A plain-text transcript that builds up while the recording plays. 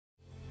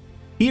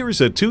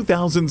Here's a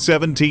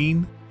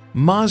 2017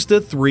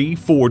 Mazda 3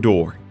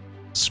 4-door.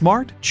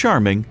 Smart,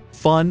 charming,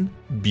 fun,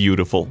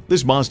 beautiful.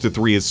 This Mazda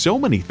 3 is so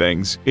many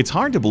things, it's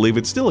hard to believe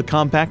it's still a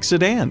compact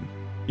sedan.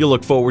 You'll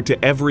look forward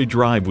to every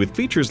drive with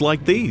features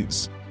like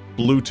these: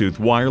 Bluetooth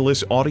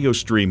wireless audio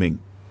streaming,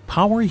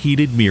 power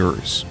heated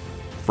mirrors,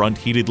 front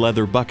heated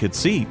leather bucket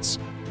seats,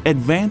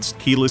 advanced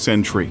keyless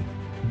entry,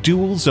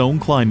 dual zone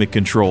climate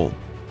control,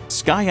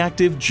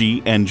 Skyactiv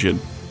G engine,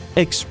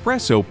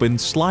 express open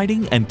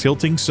sliding and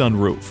tilting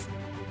sunroof,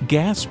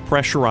 gas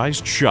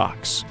pressurized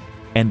shocks,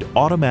 and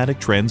automatic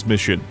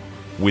transmission.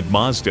 With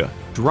Mazda,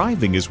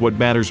 driving is what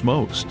matters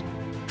most.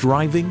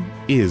 Driving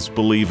is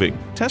believing.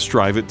 Test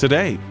drive it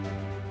today.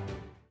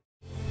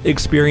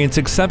 Experience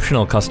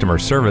exceptional customer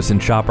service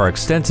and shop our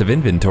extensive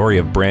inventory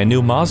of brand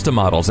new Mazda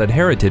models at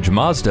Heritage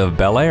Mazda of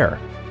Bel-Air.